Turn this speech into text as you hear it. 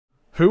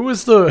Who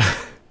was the...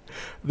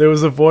 There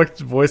was a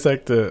voice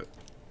actor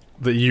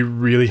that you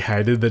really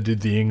hated that did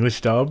the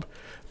English dub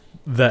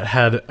that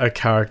had a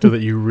character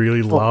that you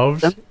really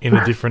loved in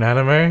a different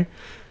anime.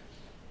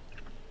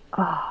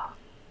 Oh.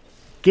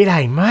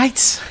 G'day,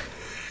 mates!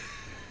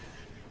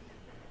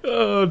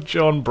 Oh,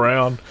 John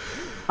Brown.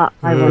 I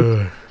want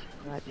to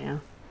right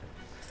now.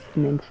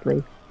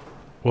 Immensely.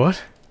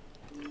 What?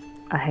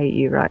 I hate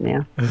you right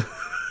now.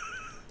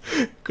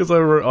 Because I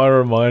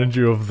reminded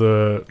you of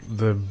the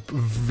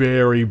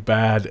very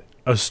bad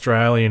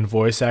Australian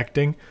voice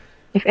acting.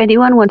 If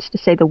anyone wants to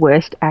say the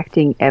worst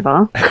acting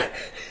ever...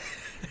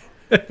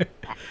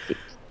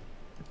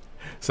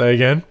 Say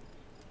again?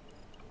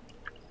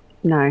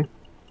 No.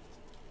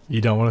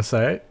 You don't want to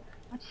say it?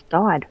 I just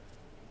died.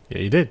 Yeah,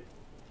 you did.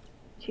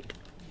 Shit.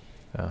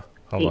 Oh,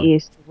 hold on. He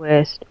is the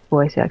worst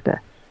voice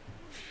actor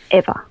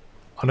ever.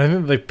 I don't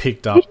think they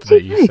picked up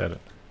that you said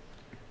it.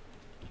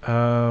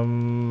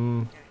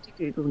 To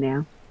Google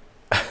now.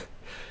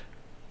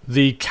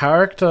 The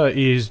character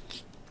is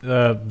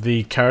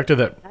the character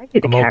that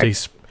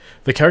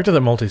the character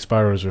that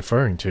MalteseSparrow is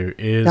referring to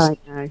is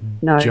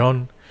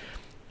no.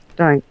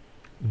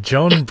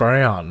 John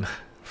Brown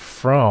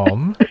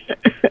from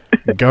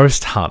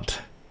Ghost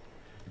Hunt.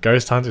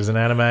 Ghost Hunt is an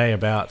anime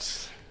about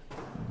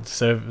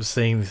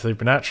seeing the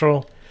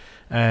supernatural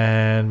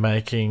and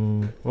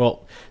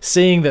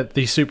seeing that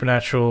the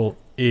supernatural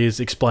is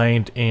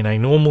explained in a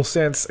normal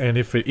sense, and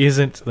if it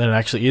isn't, then it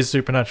actually is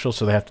supernatural,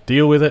 so they have to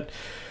deal with it.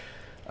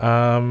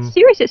 The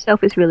series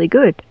itself is really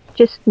good,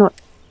 just not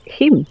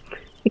him.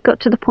 It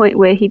got to the point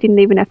where he didn't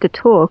even have to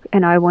talk,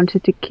 and I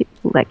wanted to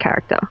kill that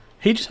character.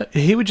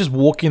 He would just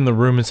walk in the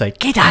room and say,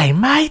 "G'day,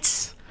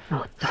 mates,"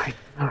 Oh, don't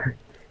know.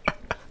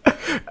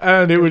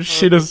 and it would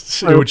shit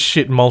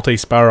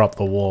MalteseSparrow up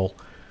the wall.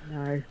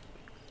 No.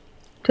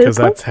 Because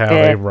that's how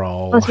they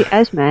roll. Ozzy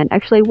Asman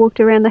actually walked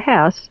around the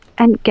house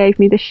and gave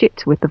me the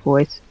shits with the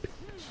voice.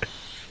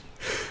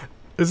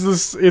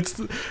 It's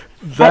At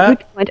that.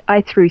 which point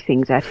I threw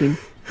things at him.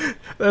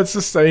 That's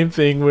the same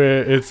thing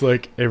where it's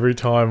like every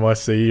time I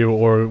see you,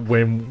 or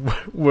when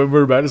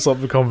we're about to stop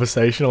the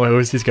conversation, I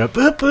always just go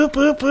boop boop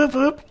boop boop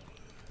boop.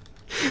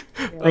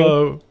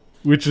 Really?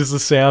 Which is the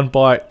sound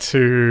bite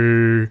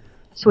to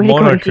Swear to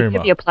God, if you Monokuma.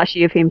 give me a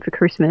plushie of him for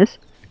Christmas.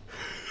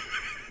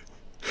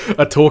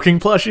 A talking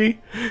plushie?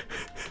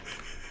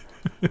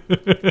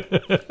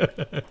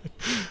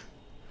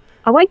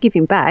 I won't give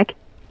him back,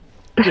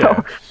 but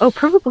Yeah. I'll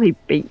probably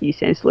beat you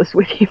senseless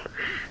with him.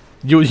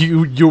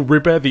 You'll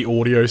rip out the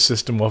audio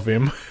system of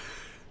him.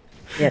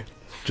 Yeah.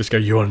 Just go,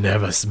 you'll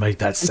never make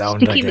that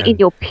sound Stick him again. in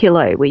your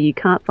pillow where you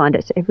can't find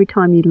it. So every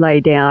time you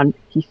lay down,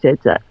 he says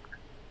that.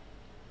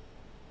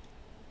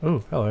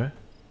 Oh, hello.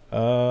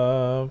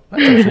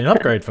 That's actually an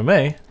upgrade for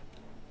me.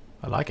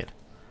 I like it.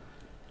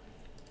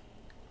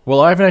 Well,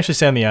 I haven't actually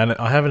seen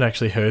I haven't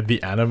actually heard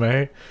the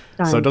anime,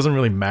 so it doesn't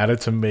really matter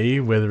to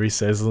me whether he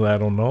says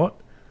that or not.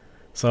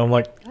 So I'm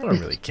like, I don't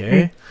really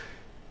care.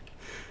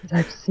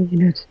 I've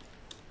seen it.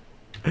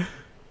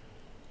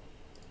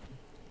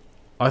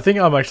 I think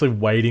I'm actually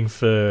waiting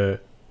for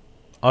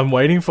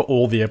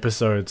all the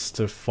episodes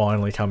to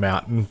finally come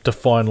out and to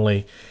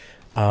finally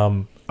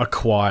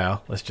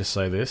acquire, let's just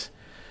say this,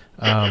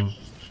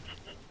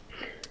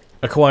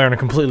 acquire in a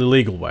completely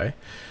legal way.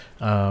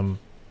 But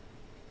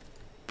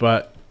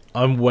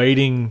I'm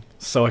waiting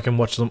so I can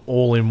watch them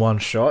all in one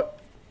shot.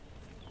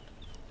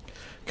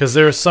 Because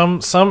there are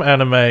some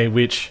anime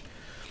which,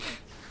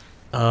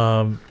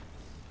 well,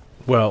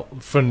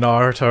 for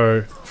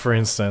Naruto, for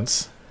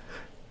instance,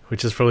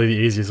 which is probably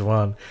the easiest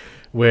one,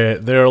 where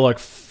there are like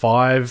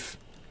five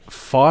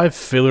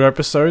filler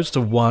episodes to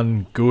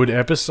one good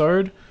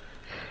episode.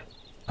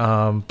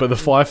 But the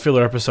 5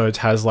 filler episodes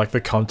has like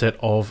the content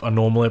of a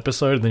normal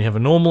episode, and then you have a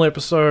normal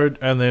episode,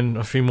 and then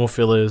a few more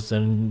fillers,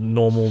 then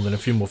normal, then a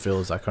few more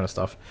fillers, that kind of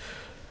stuff.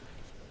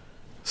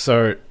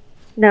 So...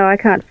 No, I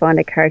can't find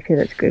a character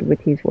that's good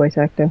with his voice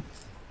actor.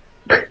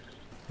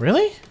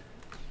 Really?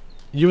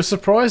 You were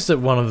surprised at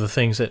one of the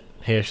things that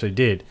he actually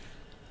did.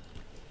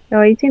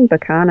 Oh, he's in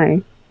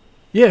Bacano.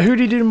 Yeah, who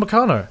did he do in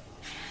Meccano?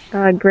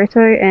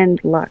 Greto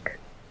and Luck.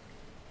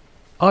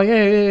 Oh,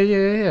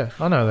 yeah.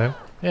 I know them.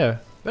 Yeah,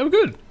 they were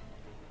good.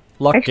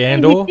 Like Actually,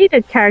 Gandor. he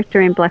did a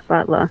character in Black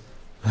Butler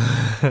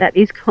that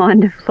is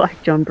kind of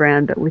like John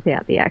Brown, but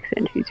without the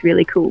accent, who's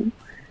really cool.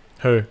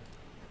 Who?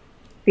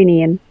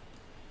 Finian.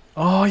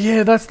 Oh,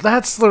 yeah,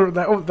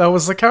 that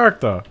was the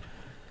character.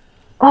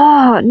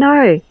 Oh,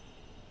 no!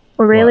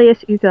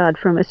 Aurelius Uzard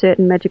from A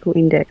Certain Magical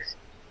Index.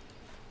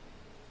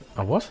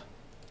 A what?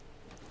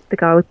 The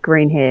guy with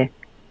green hair.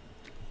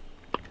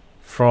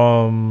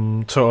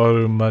 From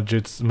Toru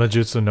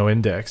Majutsu no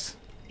Index.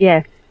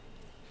 Yeah.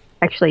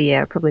 Actually,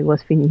 yeah, it probably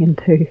was Finian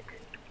too.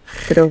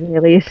 But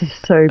Aurelius is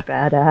so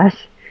badass.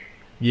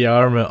 Yeah,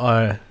 I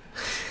remember.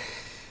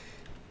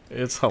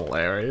 It's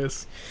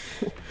hilarious.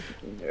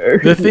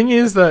 The thing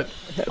is that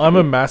I'm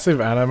a massive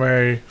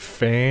anime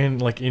fan,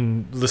 like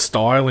in the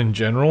style in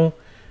general,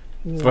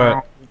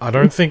 but I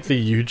don't think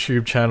the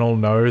YouTube channel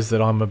knows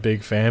that I'm a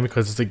big fan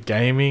because it's a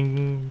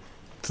gaming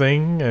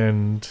thing,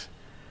 and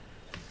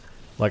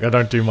Like, I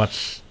don't do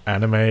much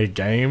anime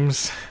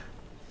games.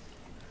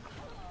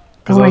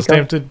 Because Oh I my was God.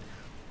 tempted...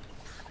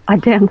 I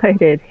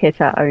downloaded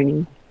Heta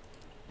Oni.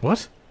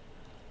 What?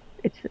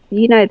 It's,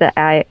 you know,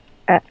 I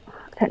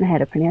don't know how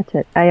to pronounce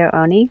it. Ayo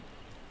Oni.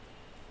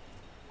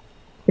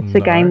 It's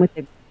the game No. with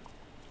the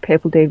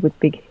purple dude with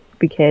big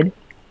head.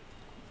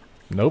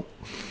 Nope.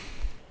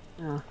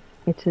 Oh,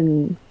 it's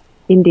an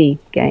indie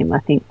game, I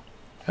think.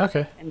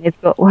 Okay. And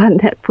they've got one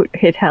that put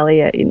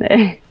Hetalia in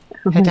there.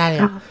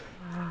 Hetalia.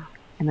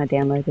 And I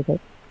downloaded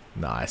it.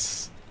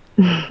 Nice.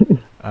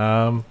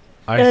 I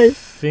Yes.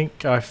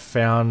 think I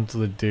found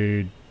the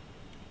dude,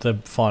 the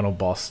final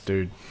boss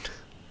dude.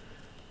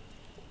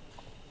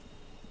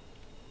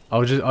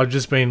 I've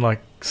just been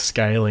like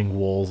scaling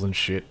walls and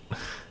shit.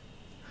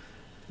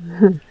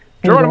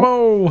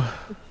 Geronimo!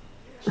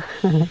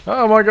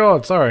 Oh my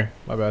god, sorry,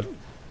 my bad.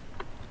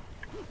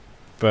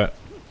 But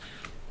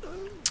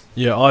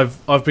yeah,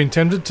 I've been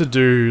tempted to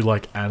do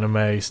like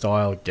anime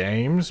style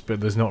games,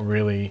 but there's not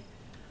really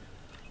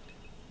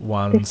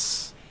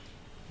ones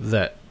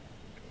that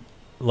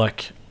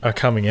like are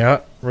coming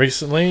out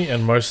recently,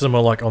 and most of them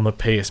are like on the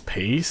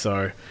PSP,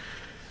 so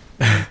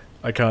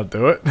I can't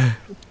do it.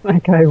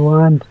 Like I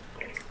won.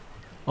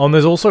 And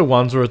there's also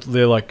ones where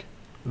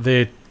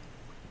they're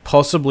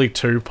possibly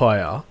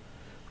 2-player,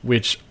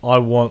 which I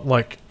want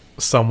like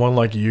someone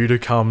like you to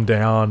come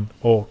down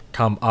or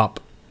come up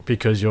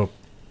because you're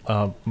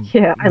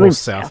Yeah, I more live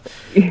south.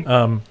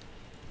 south.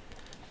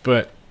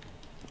 But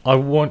I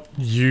want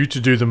you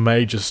to do the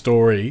major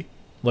story,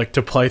 like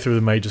to play through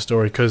the major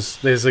story, because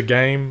there's a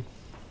game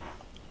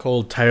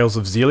called Tales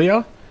of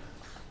Xillia,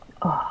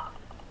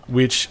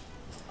 which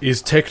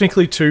is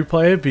technically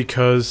 2-player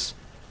because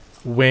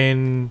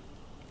when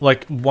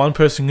like one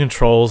person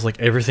controls like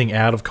everything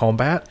out of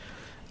combat,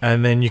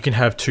 and then you can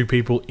have 2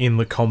 people in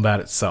the combat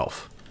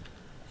itself.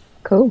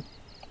 Cool.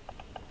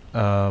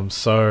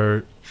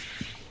 So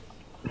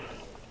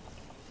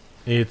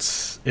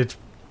it's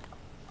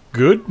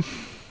good,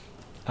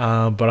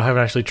 but I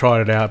haven't actually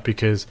tried it out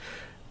because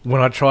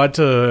when I tried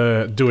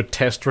to do a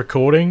test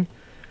recording,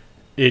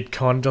 it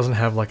kind of doesn't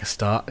have like a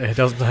start. It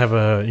doesn't have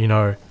a, you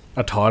know,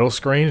 a title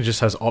screen. It just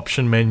has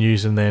option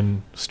menus and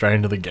then straight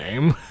into the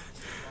game.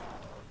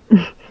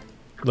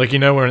 Like, you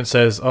know, when it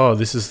says, "Oh,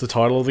 this is the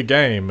title of the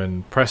game,"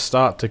 and press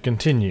start to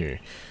continue.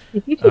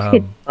 Did you just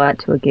hit invite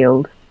to a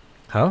guild?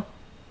 Huh?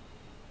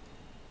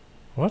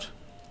 What?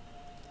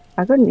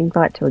 I got an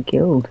invite to a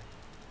guild.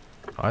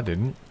 I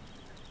didn't.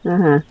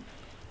 It's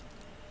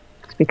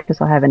because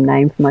I have a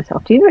name for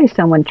myself. Do you know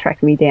someone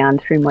tracked me down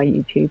through my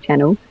YouTube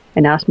channel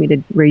and asked me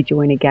to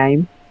rejoin a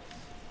game?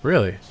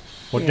 Really?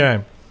 What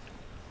game?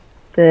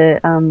 The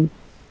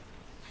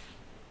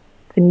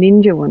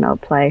ninja one I'll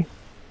play.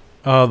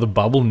 Oh, the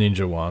Bubble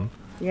Ninja one.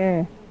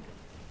 Yeah.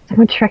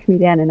 Someone tracked me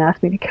down and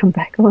asked me to come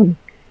back on.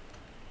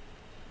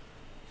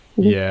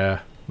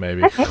 Yeah,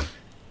 maybe. Okay.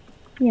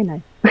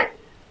 Yeah,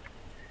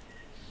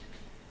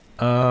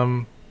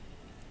 no.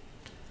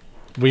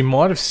 We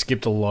might have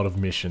skipped a lot of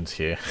missions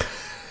here.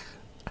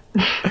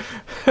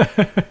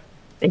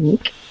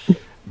 Think.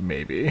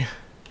 Maybe.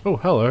 Oh,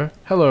 hello.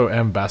 Hello,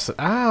 Ambassador.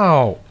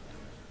 Ow!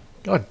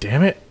 God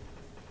damn it.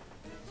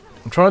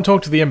 I'm trying to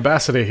talk to the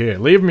Ambassador here.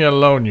 Leave me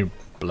alone, you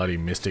bloody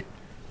mystic.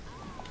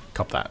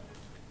 Cop that.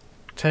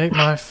 Take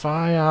my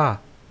fire.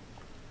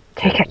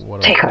 Take it.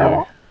 What do Take I it do?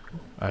 all.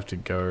 I have to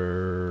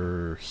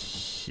go...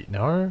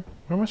 No?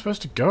 Where am I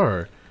supposed to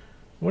go?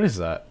 What is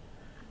that?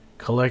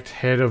 Collect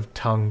head of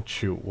tongue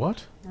chew.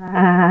 What?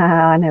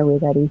 Ah, I know where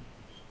that is.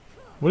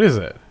 What is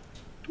it?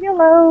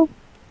 Yellow.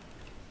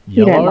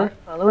 You don't Yellow?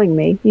 like following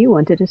me. You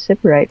wanted to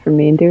separate from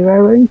me and do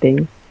our own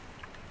thing.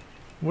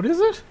 What is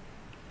it?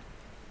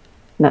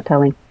 Not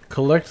telling.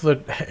 Collect the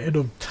head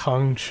of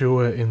tongue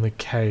chewer in the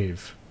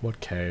cave. What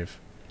cave?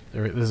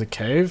 There's a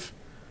cave?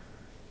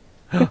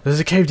 There's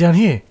a cave down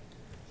here.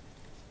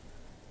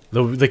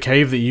 The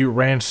cave that you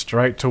ran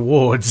straight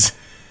towards.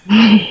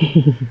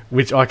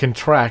 Which I can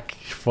track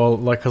for,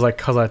 like, cause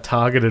I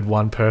targeted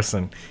one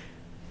person.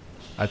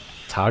 I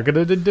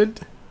targeted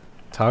it?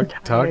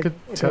 Target?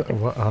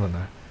 What? I don't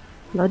know.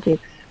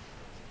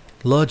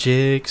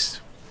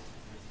 Logics.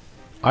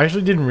 I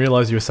actually didn't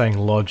realize you were saying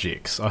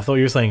logics. I thought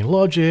you were saying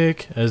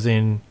logic, as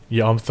in,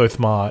 yeah, I'm so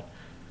smart.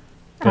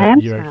 I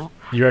am smart.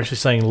 You're actually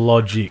saying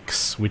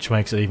logics, which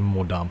makes it even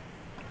more dumb.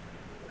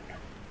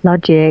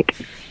 Logic.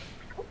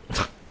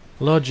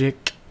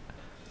 Logic.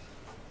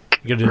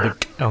 You gotta do the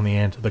k on the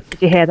end.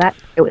 Did you hear that?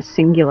 It was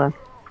singular.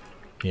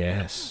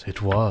 Yes,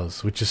 it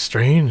was, which is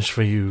strange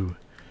for you.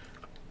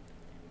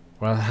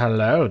 Well,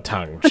 hello,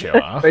 tongue chewer.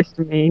 Supposed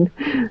to mean.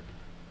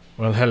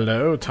 Well,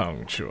 hello,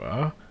 tongue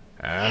chewer.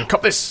 And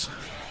cop this!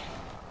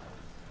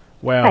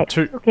 Wow, Hey,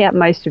 took out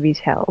most of his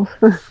health.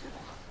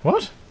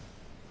 What?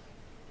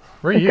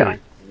 Where are you? Going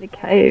in the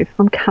cave.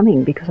 I'm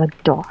coming because I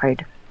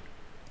died.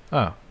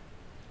 Oh.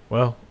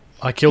 Well,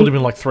 I killed him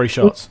in like 3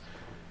 shots.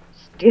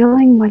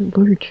 Stealing my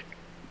loot.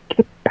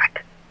 Get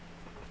back.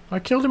 I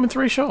killed him in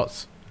 3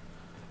 shots.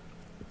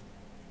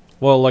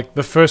 Well, like,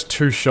 the first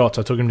 2 shots,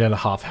 I took him down to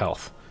half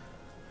health.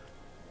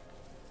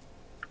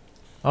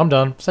 I'm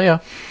done. See ya.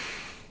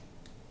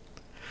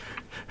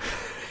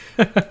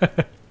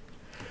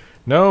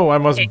 No, I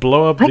must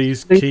blow up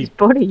these His key.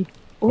 body.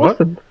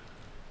 Awesome.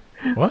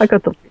 What? I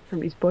got the loot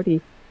from his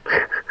body.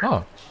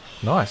 Oh,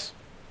 nice.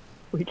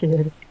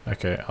 Wicked.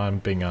 Okay,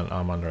 I'm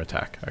under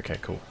attack. Okay,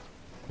 cool.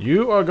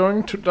 You are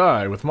going to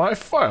die with my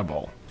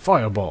fireball.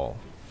 Fireball.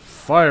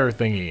 Fire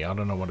thingy. I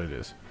don't know what it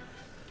is.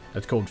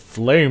 It's called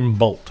Flame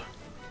Bolt.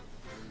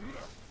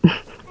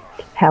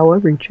 How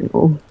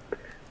original.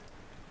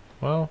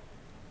 Well,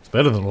 it's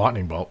better than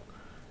Lightning Bolt.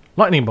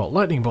 Lightning Bolt,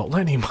 Lightning Bolt,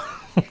 Lightning Bolt.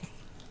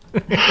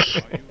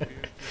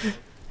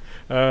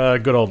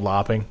 Good old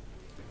LARPing.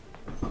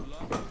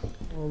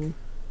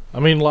 I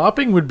mean,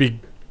 LARPing would be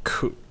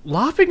cool.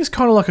 LARPing is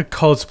kind of like a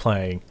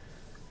cosplaying.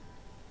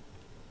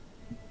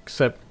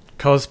 Except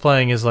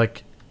cosplaying is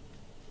like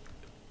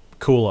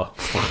cooler.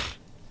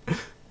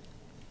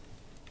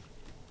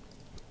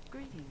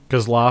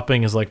 Because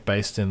LARPing is like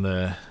based in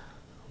the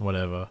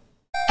whatever.